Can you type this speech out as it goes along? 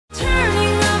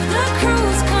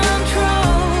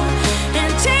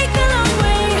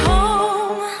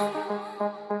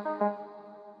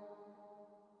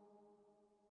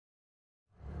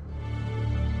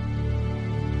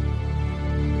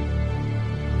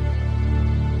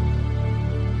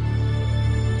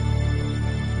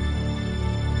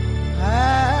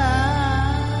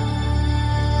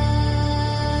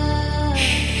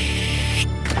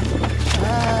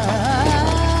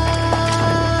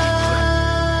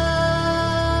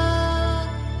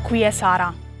qui è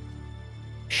Sara.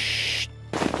 Shh.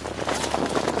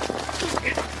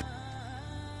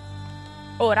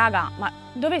 Oh raga, ma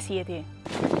dove siete?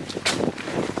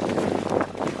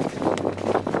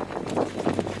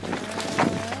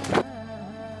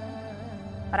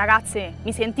 Ragazze,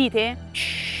 mi sentite?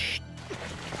 Shh.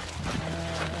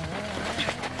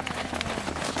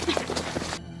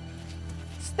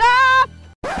 Stop!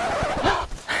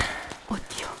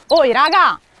 Oddio. Oi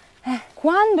raga!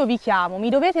 Quando vi chiamo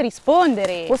mi dovete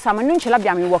rispondere. Cosa, ma non ce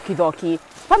l'abbiamo i walkie-talkie.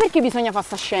 Ma perché bisogna fare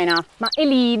sta scena? Ma e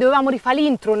lì dovevamo rifare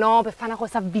l'intro, no? Per fare una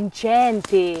cosa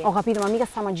avvincente. Ho capito, ma mica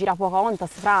stiamo a girare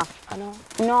Pocahontas, fra. Ah no?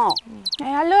 No. E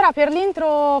allora per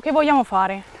l'intro che vogliamo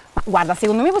fare? Ma guarda,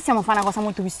 secondo me possiamo fare una cosa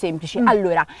molto più semplice.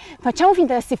 Allora, facciamo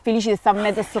finta di essere felici di stare in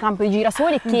mezzo a questo campo di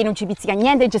girasole e che non ci pizzica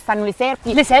niente, ci stanno le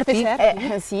serpi. Le serpi?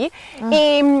 Sì.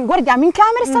 E guardiamo in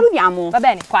camera e salutiamo. Va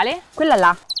bene, quale? Quella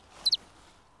là.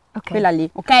 Ok. Quella lì,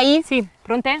 ok? Sì,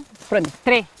 pronte? Pronti.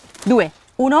 3, 2,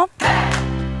 1.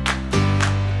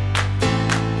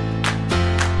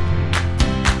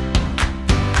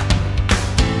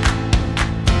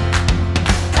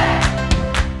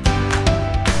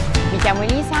 Mi chiamo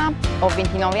Elisa, ho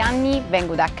 29 anni,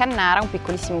 vengo da Cannara, un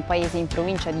piccolissimo paese in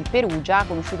provincia di Perugia,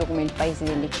 conosciuto come il paese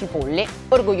delle cipolle,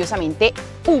 orgogliosamente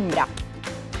Umbria.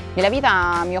 Nella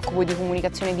vita mi occupo di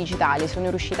comunicazione digitale, sono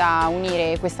riuscita a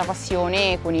unire questa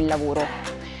passione con il lavoro.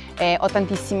 Ho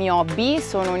tantissimi hobby,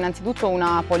 sono innanzitutto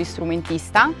una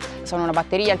polistrumentista, sono la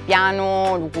batteria, il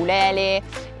piano, l'ukulele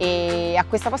e a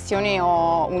questa passione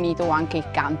ho unito anche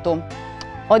il canto.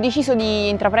 Ho deciso di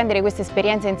intraprendere questa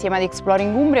esperienza insieme ad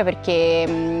Exploring Umbria perché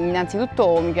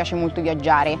innanzitutto mi piace molto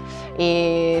viaggiare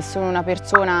e sono una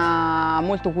persona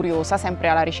molto curiosa, sempre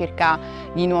alla ricerca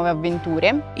di nuove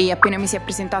avventure. E appena mi si è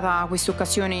presentata questa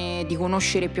occasione di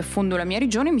conoscere più a fondo la mia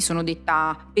regione mi sono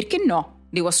detta perché no,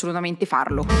 devo assolutamente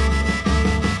farlo.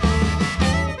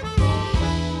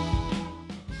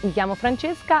 Mi chiamo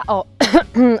Francesca, ho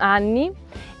anni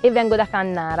e vengo da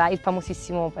Cannara, il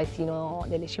famosissimo paesino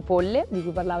delle cipolle di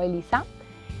cui parlava Elisa.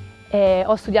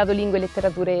 Ho studiato lingue e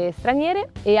letterature straniere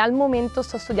e al momento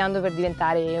sto studiando per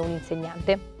diventare un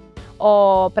insegnante.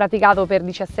 Ho praticato per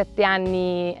 17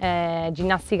 anni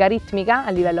ginnastica ritmica a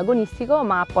livello agonistico,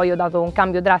 ma poi ho dato un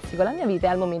cambio drastico alla mia vita e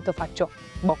al momento faccio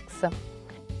box.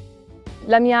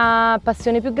 La mia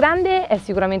passione più grande è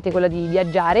sicuramente quella di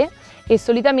viaggiare e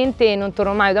solitamente non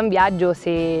torno mai da un viaggio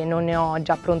se non ne ho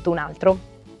già pronto un altro.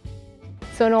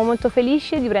 Sono molto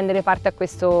felice di prendere parte a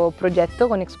questo progetto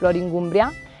con Exploring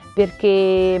Umbria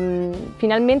perché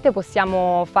finalmente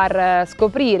possiamo far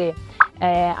scoprire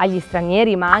agli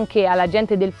stranieri ma anche alla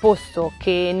gente del posto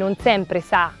che non sempre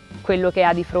sa quello che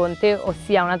ha di fronte,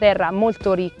 ossia una terra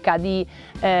molto ricca di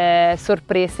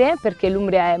sorprese perché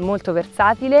l'Umbria è molto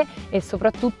versatile e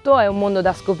soprattutto è un mondo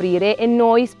da scoprire e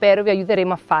noi spero vi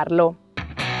aiuteremo a farlo.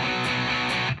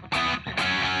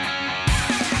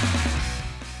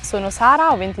 Sono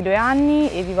Sara, ho 22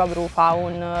 anni e vivo a Brufa,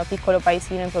 un piccolo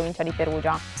paesino in provincia di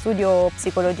Perugia. Studio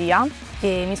psicologia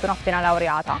e mi sono appena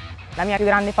laureata. La mia più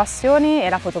grande passione è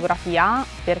la fotografia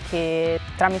perché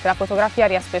tramite la fotografia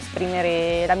riesco a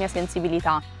esprimere la mia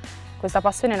sensibilità. Questa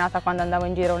passione è nata quando andavo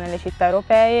in giro nelle città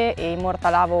europee e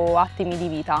immortalavo attimi di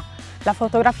vita. La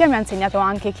fotografia mi ha insegnato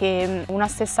anche che una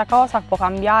stessa cosa può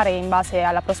cambiare in base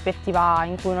alla prospettiva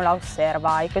in cui uno la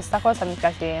osserva e questa cosa mi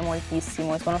piace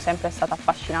moltissimo e sono sempre stata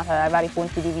affascinata dai vari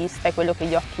punti di vista e quello che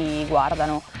gli occhi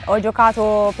guardano. Ho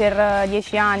giocato per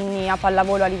 10 anni a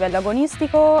pallavolo a livello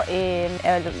agonistico e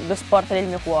è lo sport del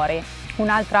mio cuore.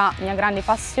 Un'altra mia grande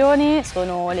passione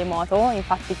sono le moto,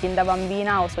 infatti fin da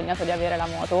bambina ho sognato di avere la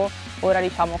moto, ora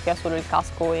diciamo che ho solo il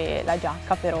casco e la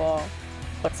giacca, però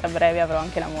forse a breve avrò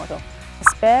anche la moto.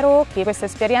 Spero che questa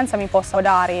esperienza mi possa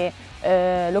dare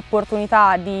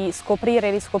l'opportunità di scoprire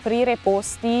e riscoprire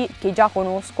posti che già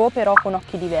conosco, però con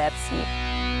occhi diversi.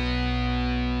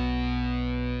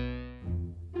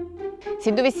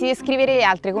 Se dovessi descrivere le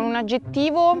altre con un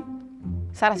aggettivo,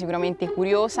 Sara sicuramente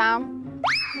curiosa,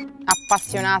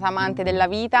 appassionata, amante della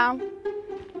vita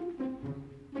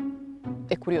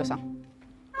e curiosa.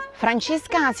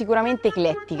 Francesca sicuramente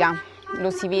eclettica. Lo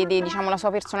si vede, diciamo, la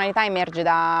sua personalità emerge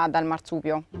dal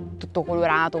marsupio, tutto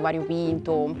colorato,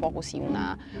 variopinto, un po' così,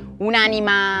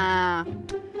 un'anima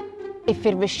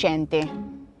effervescente.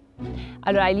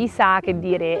 Allora Elisa, che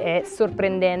dire, è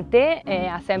sorprendente,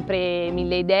 ha sempre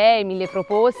 1000 idee, 1000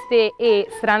 proposte e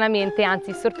stranamente,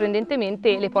 anzi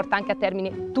sorprendentemente, le porta anche a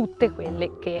termine tutte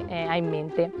quelle che ha in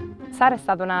mente. Sara è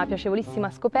stata una piacevolissima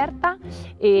scoperta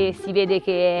e si vede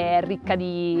che è ricca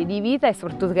di vita e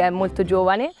soprattutto che è molto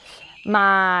giovane,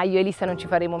 ma io e Elisa non ci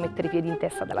faremo mettere i piedi in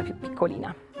testa dalla più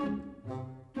piccolina.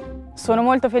 Sono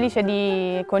molto felice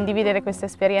di condividere questa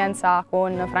esperienza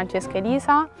con Francesca e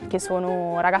Elisa, che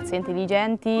sono ragazze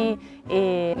intelligenti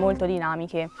e molto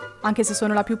dinamiche. Anche se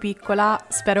sono la più piccola,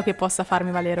 spero che possa farmi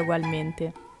valere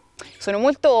ugualmente. Sono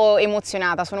molto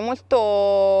emozionata, sono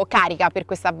molto carica per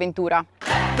questa avventura.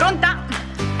 Pronta?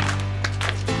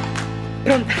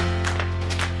 Pronta.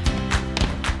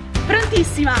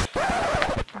 Prontissima!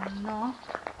 No.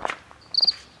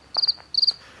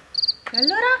 E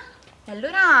allora? E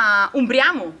allora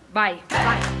umbriamo? Vai!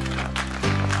 Vai!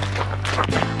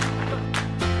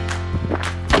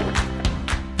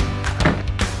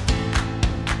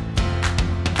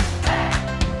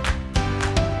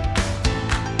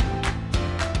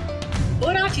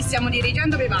 Ora ci stiamo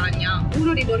dirigendo a Bevagna,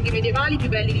 uno dei borghi medievali più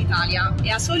belli d'Italia, e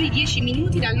a soli 10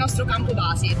 minuti dal nostro campo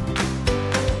base.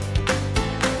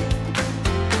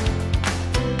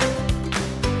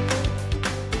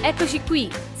 Eccoci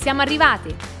qui, siamo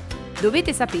arrivate!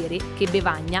 Dovete sapere che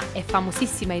Bevagna è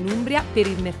famosissima in Umbria per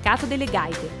il mercato delle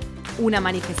Gaite, una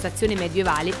manifestazione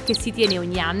medievale che si tiene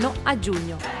ogni anno a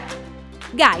giugno.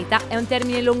 Gaita è un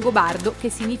termine longobardo che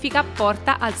significa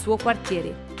porta al suo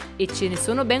quartiere e ce ne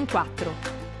sono ben 4.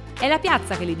 È la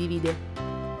piazza che le divide: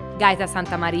 Gaita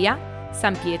Santa Maria,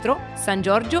 San Pietro, San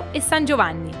Giorgio e San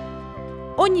Giovanni.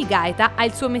 Ogni gaita ha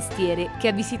il suo mestiere che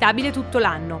è visitabile tutto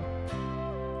l'anno.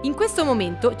 In questo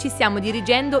momento ci stiamo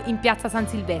dirigendo in piazza San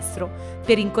Silvestro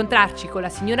per incontrarci con la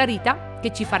signora Rita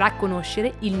che ci farà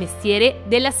conoscere il mestiere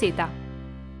della seta.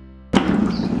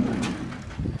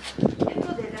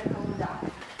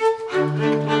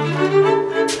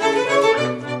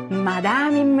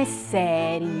 Madame e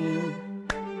messeri.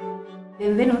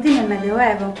 Benvenuti nel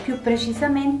Medioevo, più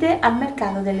precisamente al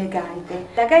mercato delle gaite.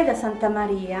 La Gaita Santa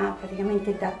Maria,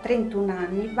 praticamente da 31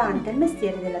 anni, vanta il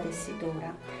mestiere della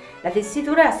tessitura. La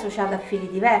tessitura è associata a fili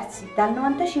diversi. Dal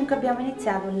 95 abbiamo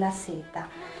iniziato la seta.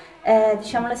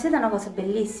 Diciamo, la seta è una cosa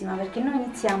bellissima perché noi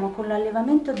iniziamo con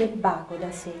l'allevamento del baco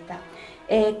da seta.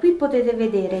 Qui potete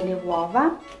vedere le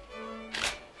uova,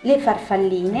 le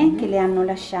farfalline che le hanno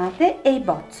lasciate e i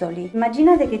bozzoli.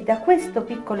 Immaginate che da questo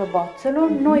piccolo bozzolo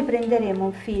noi prenderemo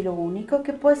un filo unico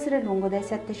che può essere lungo dai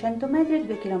 700 metri ai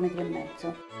 2,5 km.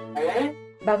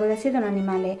 Il baco da seta è un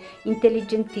animale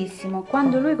intelligentissimo.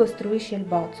 Quando lui costruisce il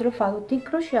bozzolo fa tutti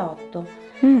incroci a 8.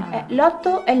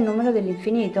 L'8 è il numero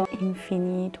dell'infinito.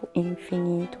 Infinito,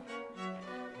 infinito.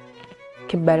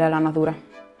 Che bella la natura.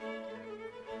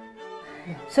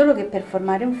 Solo che per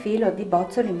formare un filo di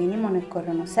bozzoli minimo ne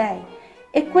occorrono 6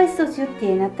 e questo si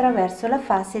ottiene attraverso la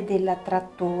fase della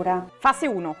trattura. Fase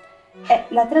 1.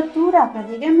 La trattura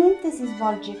praticamente si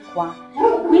svolge qua.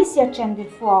 Qui si accende il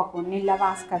fuoco, nella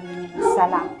vasca viene messa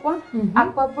l'acqua,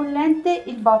 acqua bollente,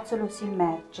 il bozzolo si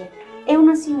immerge e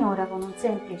una signora con un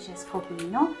semplice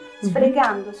scopino,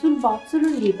 sfregando sul bozzolo,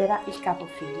 libera il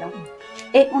capofilo.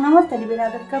 E una volta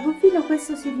liberato il capofilo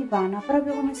questo si dipana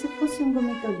proprio come se fosse un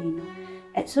gomitolino.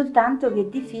 Soltanto che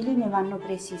di fili ne vanno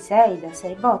presi 6 da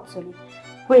 6 bozzoli.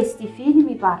 Questi fili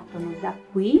mi partono da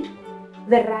qui,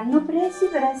 verranno presi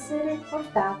per essere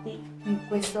portati in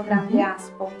questo grande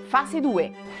aspo. Fase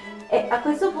 2. E a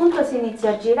questo punto si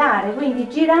inizia a girare, quindi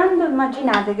girando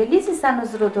immaginate che lì si stanno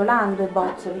srotolando i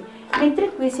bozzoli,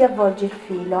 mentre qui si avvolge il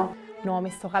filo. No, mi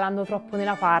sto calando troppo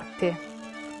nella parte.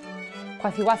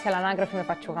 Quasi quasi all'anagrafe mi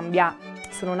faccio cambiare.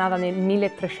 Sono nata nel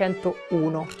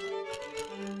 1301.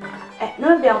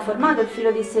 Noi abbiamo formato il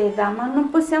filo di seta, ma non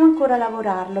possiamo ancora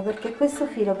lavorarlo perché questo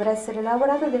filo per essere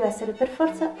lavorato deve essere per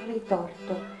forza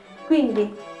ritorto.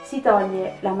 Quindi si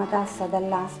toglie la matassa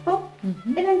dall'aspo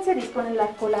e la inserisco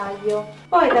nell'arcolaio.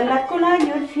 Poi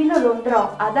dall'arcolaio il filo lo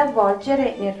andrò ad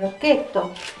avvolgere nel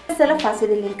rocchetto. Questa è la fase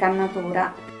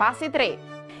dell'incannatura. Fase 3.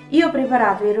 Io ho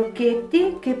preparato i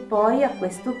rocchetti che poi a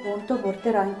questo punto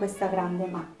porterò in questa grande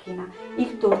macchina,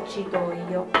 il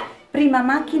torcitoio. Prima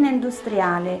macchina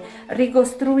industriale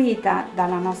ricostruita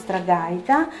dalla nostra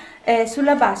gaita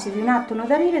sulla base di un atto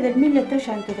notarile del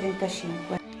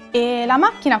 1335. E la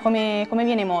macchina come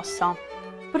viene mossa?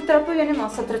 Purtroppo viene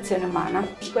mossa a trazione umana.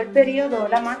 In quel periodo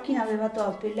la macchina aveva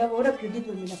tolto il lavoro a più di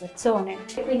 2000 persone.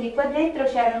 E quindi qua dentro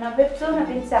c'era una persona,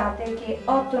 pensate, che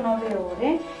 8-9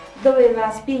 ore doveva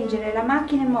spingere la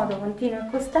macchina in modo continuo e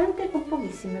costante con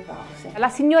pochissime pause. La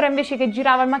signora invece che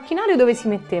girava il macchinario dove si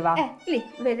metteva? Lì,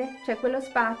 vede? C'è quello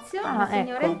spazio, la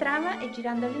signora ecco. entrava e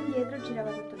girando all'indietro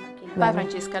girava tutto il macchinario. Vai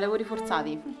Francesca, lavori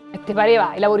forzati. E ti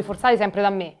pareva? I lavori forzati sempre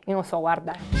da me? Io non so,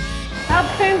 guarda.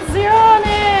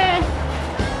 Attenzione!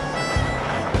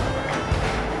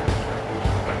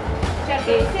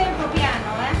 Certo, sei un po' piano,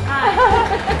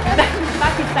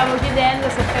 Infatti stavo chiedendo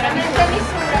se c'era La mezza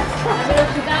misura. la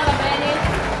velocità va bene?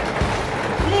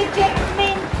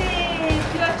 leggermente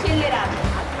più accelerato.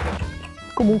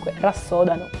 comunque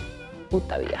rassodano,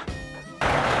 butta via.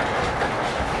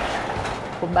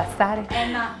 Può bastare?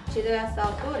 Ma ci deve stare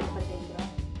 8 ore qua dentro.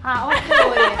 Ah, 8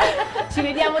 ore! Ci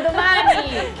vediamo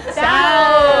domani!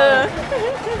 Ciao!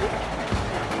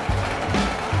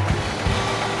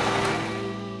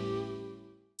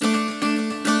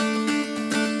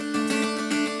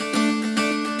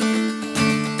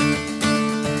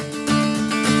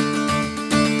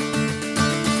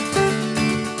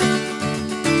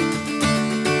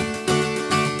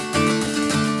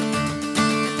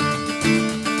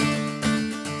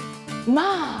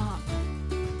 Ma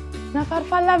una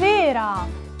farfalla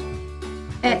vera!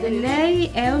 Lei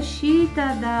è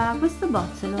uscita da questo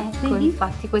bozzolo. Ecco, vedi?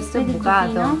 infatti questo è Vedi il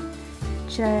bucato. buchino?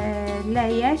 Cioè,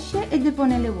 lei esce e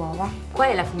depone le uova. Qual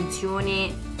è la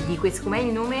funzione di questo? Com'è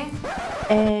il nome?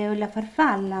 È la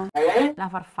farfalla. La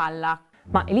farfalla.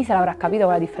 Ma Elisa l'avrà capito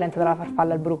qual è la differenza tra la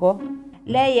farfalla e il bruco?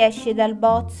 Lei esce dal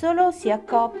bozzolo, si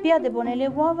accoppia, depone le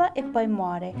uova e poi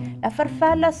muore. La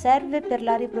farfalla serve per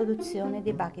la riproduzione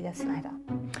dei bachi da seta.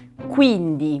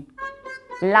 Quindi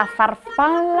la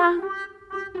farfalla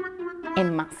è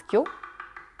maschio,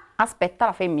 aspetta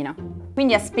la femmina.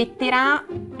 Quindi aspetterà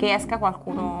che esca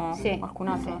qualcuno, Sì. qualcun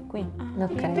altro Sì. qui.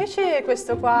 Ok. Invece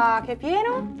questo qua che è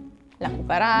pieno? La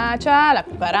cucaracia, la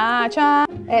cucaracia.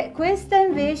 Questo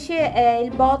invece è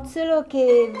il bozzolo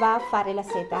che va a fare la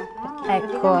seta.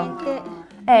 Perché Ecco. praticamente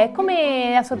È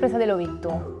come la sorpresa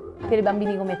dell'ovetto. Per i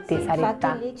bambini come te, Saretta.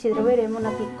 infatti lì ci troveremo una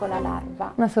piccola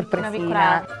larva. Una sorpresina. Una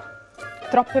piccola...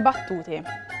 Troppe battute.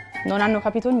 Non hanno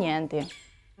capito niente.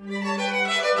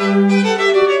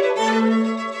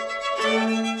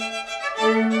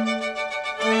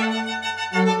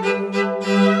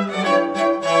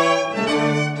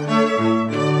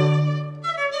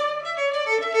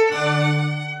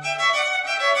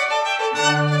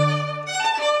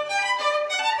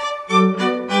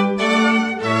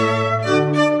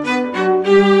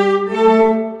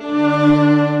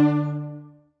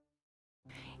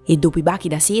 E dopo i bachi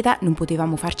da seta non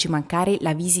potevamo farci mancare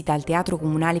la visita al Teatro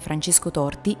Comunale Francesco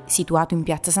Torti, situato in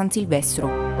piazza San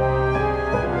Silvestro.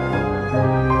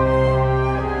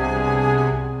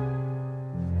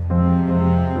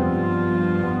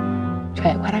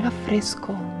 Cioè, guarda che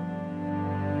fresco.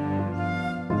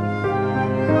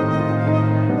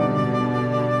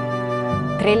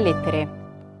 Tre lettere.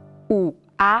 U,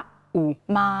 A, U.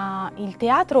 Ma il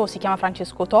teatro si chiama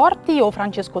Francesco Torti o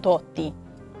Francesco Totti?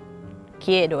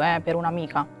 Chiedo, per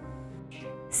un'amica.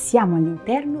 Siamo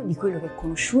all'interno di quello che è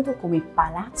conosciuto come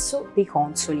Palazzo dei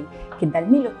Consoli, che dal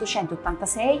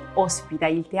 1886 ospita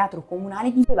il Teatro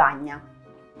Comunale di Bevagna.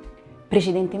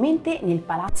 Precedentemente nel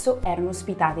palazzo erano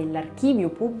ospitate l'archivio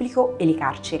pubblico e le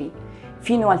carceri.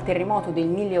 Fino al terremoto del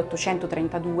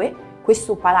 1832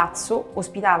 questo palazzo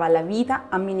ospitava la vita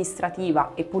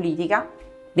amministrativa e politica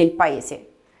del paese.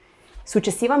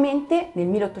 Successivamente, nel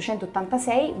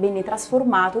 1886, venne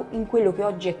trasformato in quello che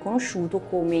oggi è conosciuto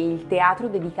come il teatro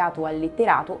dedicato al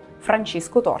letterato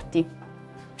Francesco Torti.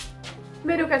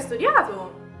 Vedo che hai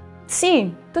studiato.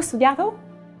 Sì, tu hai studiato?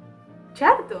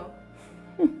 Certo.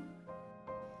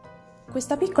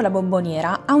 Questa piccola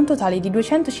bomboniera ha un totale di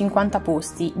 250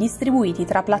 posti, distribuiti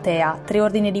tra platea, 3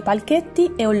 ordini di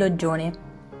palchetti e un loggione.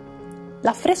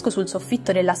 L'affresco sul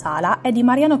soffitto della sala è di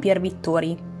Mariano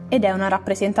Piervittori ed è una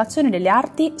rappresentazione delle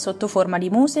arti sotto forma di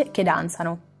muse che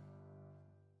danzano.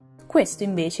 Questo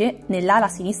invece, nell'ala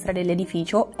sinistra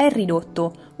dell'edificio, è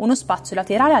ridotto, uno spazio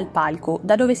laterale al palco,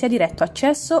 da dove si ha diretto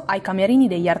accesso ai camerini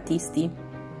degli artisti.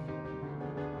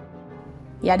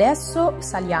 E adesso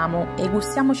saliamo e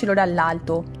gustiamocelo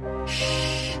dall'alto.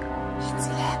 Shhh, in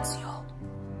silenzio.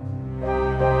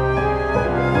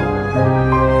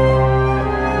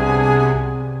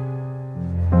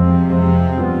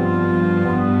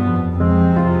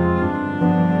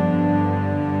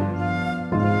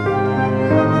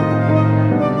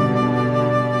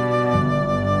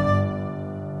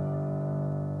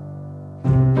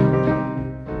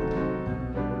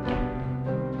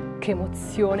 Che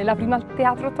emozione, la prima al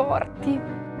Teatro Torti.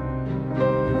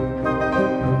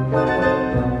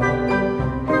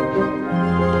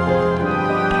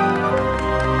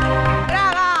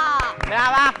 Brava!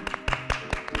 Brava!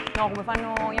 No, come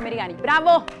fanno gli americani.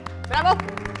 Bravo! Bravo!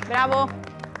 Bravo!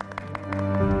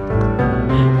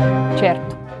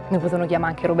 Certo, mi potevano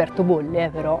chiamare anche Roberto Bolle,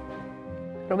 però.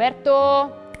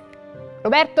 Roberto?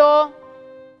 Roberto?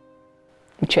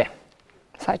 Non c'è.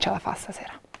 Sai, ce la fa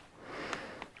stasera.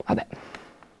 Vabbè.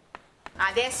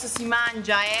 Adesso si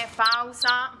mangia,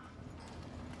 pausa.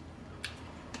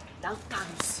 Da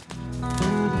Ottavius.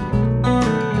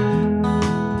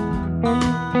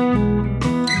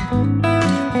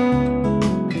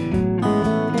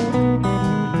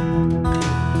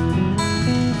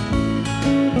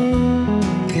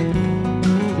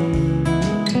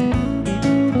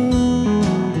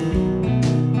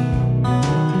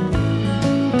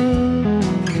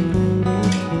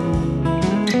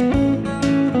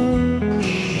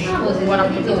 Buon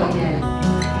appetito!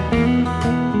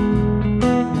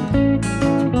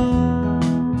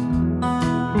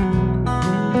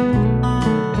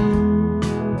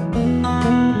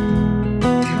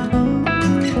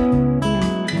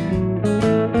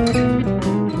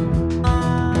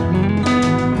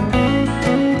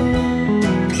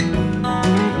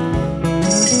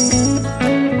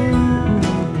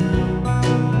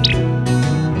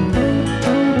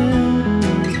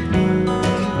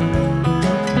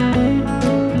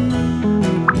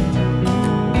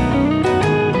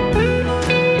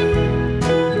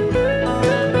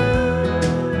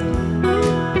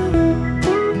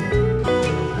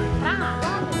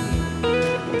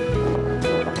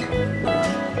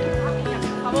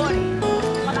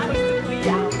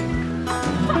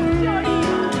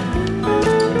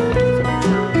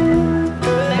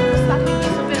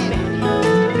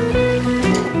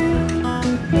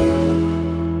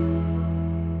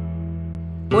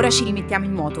 Ora ci rimettiamo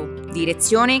in moto,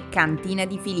 direzione Cantina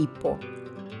Di Filippo.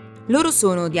 Loro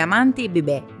sono Diamante e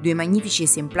Bebè, due magnifici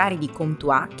esemplari di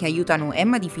comptoir che aiutano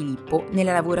Emma Di Filippo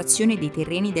nella lavorazione dei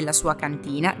terreni della sua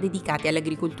cantina dedicati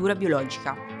all'agricoltura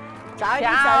biologica. Ciao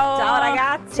Elisa, ciao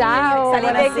ragazzi, ciao,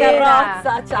 salite in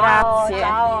carrozza, ciao, Grazie.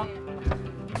 ciao.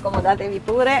 Accomodatevi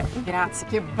pure. Grazie.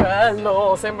 Che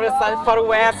bello, sembra stare al Far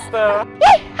West.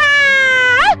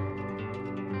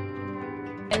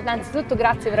 Innanzitutto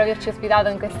grazie per averci ospitato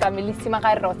in questa bellissima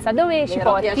carrozza. Dove ci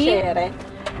Vero porti? piacere.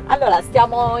 Allora,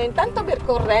 stiamo intanto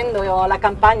percorrendo la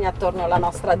campagna attorno alla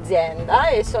nostra azienda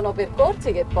e sono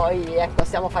percorsi che poi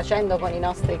stiamo facendo con i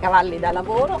nostri cavalli da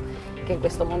lavoro, che in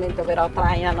questo momento però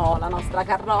trainano la nostra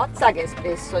carrozza, che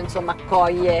spesso insomma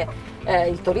accoglie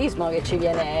il turismo che ci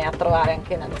viene a trovare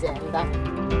anche in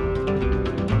azienda.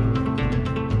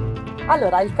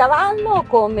 Allora, il cavallo,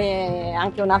 come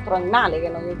anche un altro animale che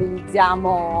noi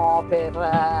utilizziamo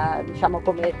per, diciamo,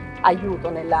 come aiuto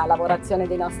nella lavorazione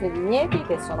dei nostri vigneti,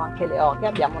 che sono anche le oche,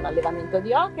 abbiamo un allevamento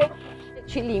di oche,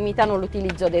 ci limitano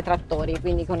l'utilizzo dei trattori,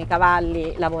 quindi con i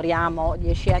cavalli lavoriamo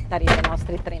 10 ettari dei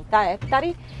nostri 30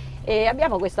 ettari e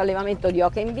abbiamo questo allevamento di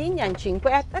oche in vigna in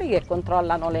 5 ettari che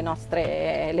controllano le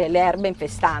erbe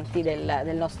infestanti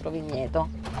del nostro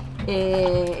vigneto.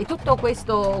 E tutto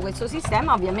questo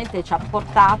sistema ovviamente ci ha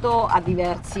portato a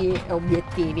diversi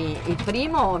obiettivi. Il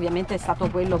primo ovviamente è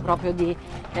stato quello proprio di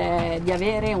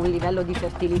avere un livello di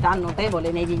fertilità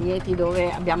notevole nei vigneti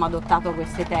dove abbiamo adottato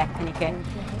queste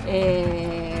tecniche.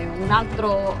 E un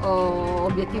altro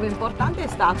obiettivo importante è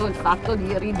stato il fatto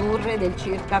di ridurre del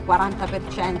circa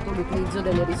 40% l'utilizzo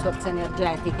delle risorse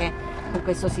energetiche con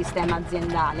questo sistema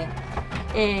aziendale.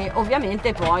 E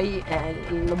ovviamente poi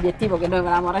l'obiettivo che noi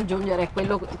volevamo raggiungere è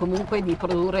quello comunque di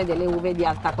produrre delle uve di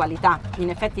alta qualità. In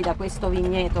effetti da questo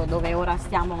vigneto dove ora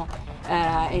stiamo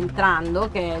entrando,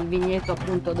 che è il vigneto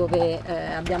appunto dove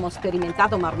abbiamo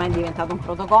sperimentato, ma ormai è diventato un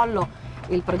protocollo,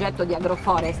 il progetto di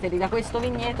agroforestry, da questo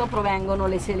vigneto provengono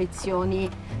le selezioni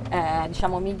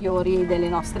diciamo migliori delle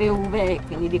nostre uve e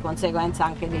quindi di conseguenza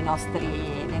anche dei nostri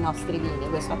vini.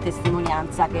 Questo a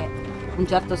testimonianza che un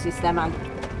certo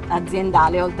sistema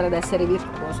aziendale, oltre ad essere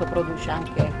virtuoso, produce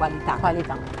anche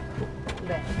qualità.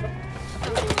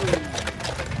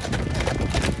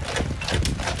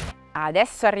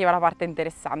 Adesso arriva la parte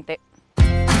interessante.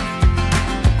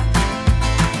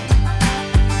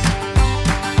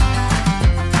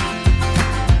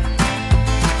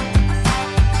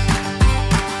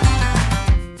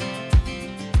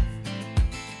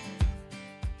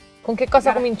 Con che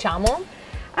cosa cominciamo?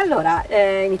 Allora,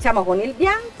 iniziamo con il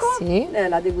bianco, Sì.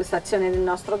 La degustazione del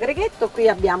nostro greghetto. Qui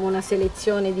abbiamo una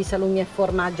selezione di salumi e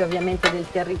formaggi ovviamente del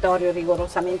territorio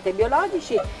rigorosamente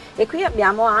biologici e qui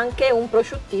abbiamo anche un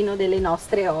prosciuttino delle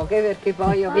nostre oche, perché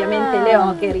poi ovviamente le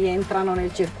oche rientrano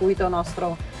nel circuito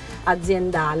nostro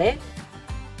aziendale.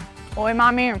 Oi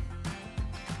mami,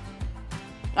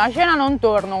 la cena non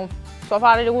torno, sto a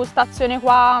fare degustazione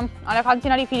qua alla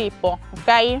Cantina Di Filippo,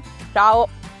 ok? Ciao!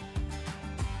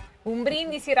 Un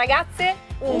brindisi ragazze,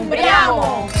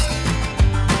 Umbriamo!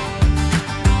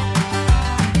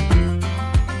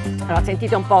 Allora,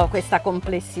 sentite un po' questa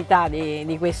complessità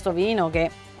di questo vino che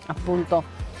appunto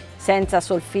senza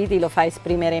solfiti lo fa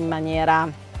esprimere in maniera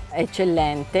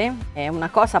eccellente. È una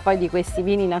cosa poi di questi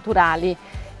vini naturali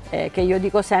che io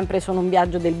dico sempre sono un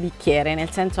viaggio del bicchiere,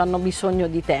 nel senso hanno bisogno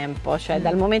di tempo, cioè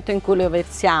dal momento in cui lo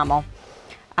versiamo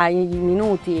ai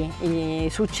minuti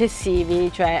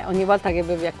successivi, cioè ogni volta che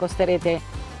voi vi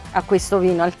accosterete a questo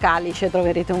vino, al calice,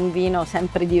 troverete un vino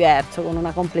sempre diverso, con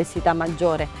una complessità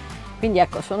maggiore. Quindi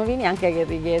ecco, sono vini anche che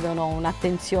richiedono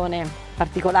un'attenzione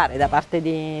particolare da parte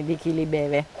di chi li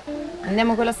beve.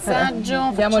 Andiamo con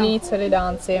l'assaggio. Diamo l'inizio alle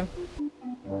danze.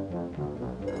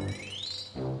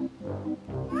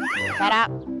 Sara,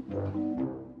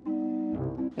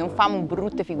 non famo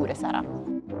brutte figure, Sara.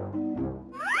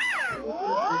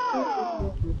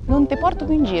 Non ti porto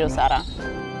più in giro, Sara.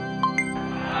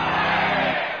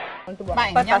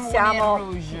 Vai, poi passiamo,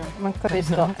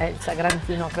 questo è il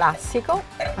sagrantino classico,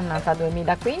 annata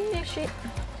 2015.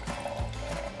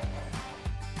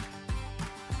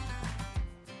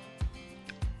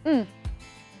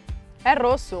 È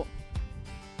rosso.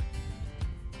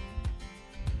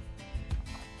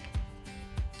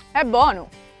 È buono.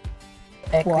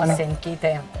 E qui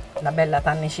sentite la bella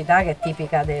tannicità che è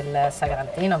tipica del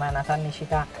sagrantino, ma è una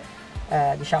tannicità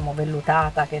diciamo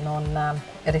vellutata che non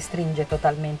restringe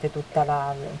totalmente tutta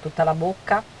la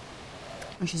bocca.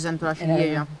 Non ci sento la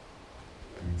ciliegia.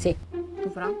 Sì. Tu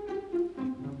Fra?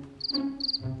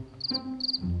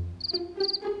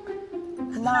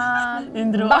 Ma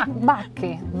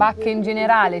bacche in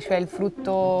generale, cioè il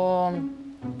frutto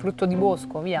di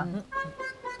bosco, via.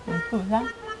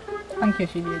 Scusa? Anche io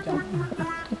ciliegia.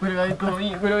 Quello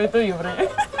l'ho detto io,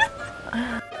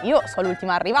 Io sono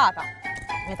l'ultima arrivata.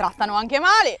 Mi trattano anche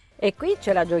male. E qui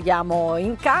ce la giochiamo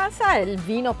in casa, è il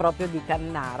vino proprio di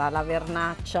Cannara, la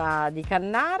vernaccia di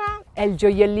Cannara. È il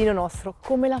gioiellino nostro,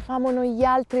 come la famo noi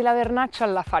altri, la vernaccia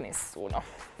non la fa nessuno.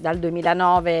 Dal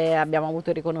 2009 abbiamo avuto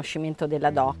il riconoscimento della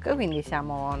DOC, quindi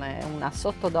siamo una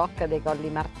sottodoc dei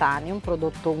Colli Martani, un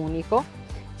prodotto unico.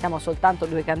 Siamo soltanto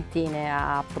 2 cantine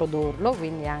a produrlo,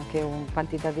 quindi anche un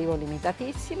quantitativo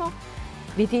limitatissimo.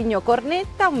 Vitigno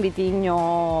Cornetta, un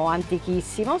vitigno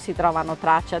antichissimo, si trovano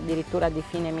tracce addirittura di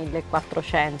fine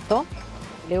 1400.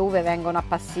 Le uve vengono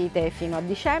appassite fino a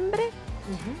dicembre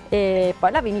e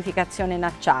poi la vinificazione in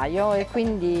acciaio e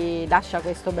quindi lascia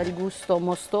questo bel gusto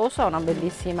mostoso, una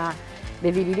bellissima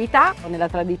bevibilità. Nella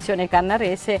tradizione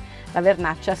cannarese la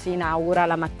vernaccia si inaugura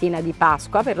la mattina di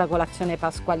Pasqua per la colazione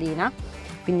pasqualina,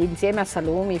 quindi insieme a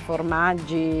salumi,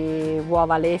 formaggi,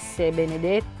 uova lesse e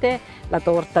benedette, la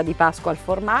torta di Pasqua al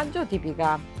formaggio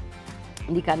tipica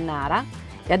di Cannara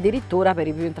e addirittura per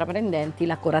i più intraprendenti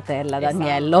la coratella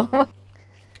d'agnello.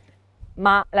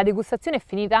 Ma la degustazione è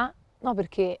finita? No,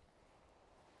 perché...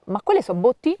 Ma quelle sono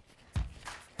botti?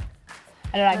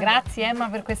 Allora, grazie Emma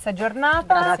per questa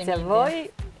giornata. Grazie a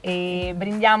voi. E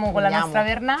brindiamo con la nostra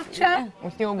vernaccia.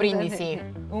 Ultimo brindisi.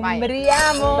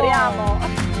 Umbriamo!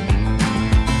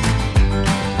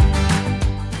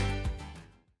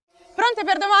 Pronte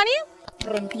per domani?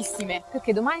 Prontissime.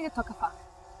 Perché domani che tocca fare?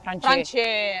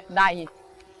 France. Dai.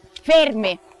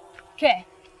 Ferme. Che?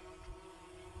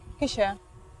 Che c'è?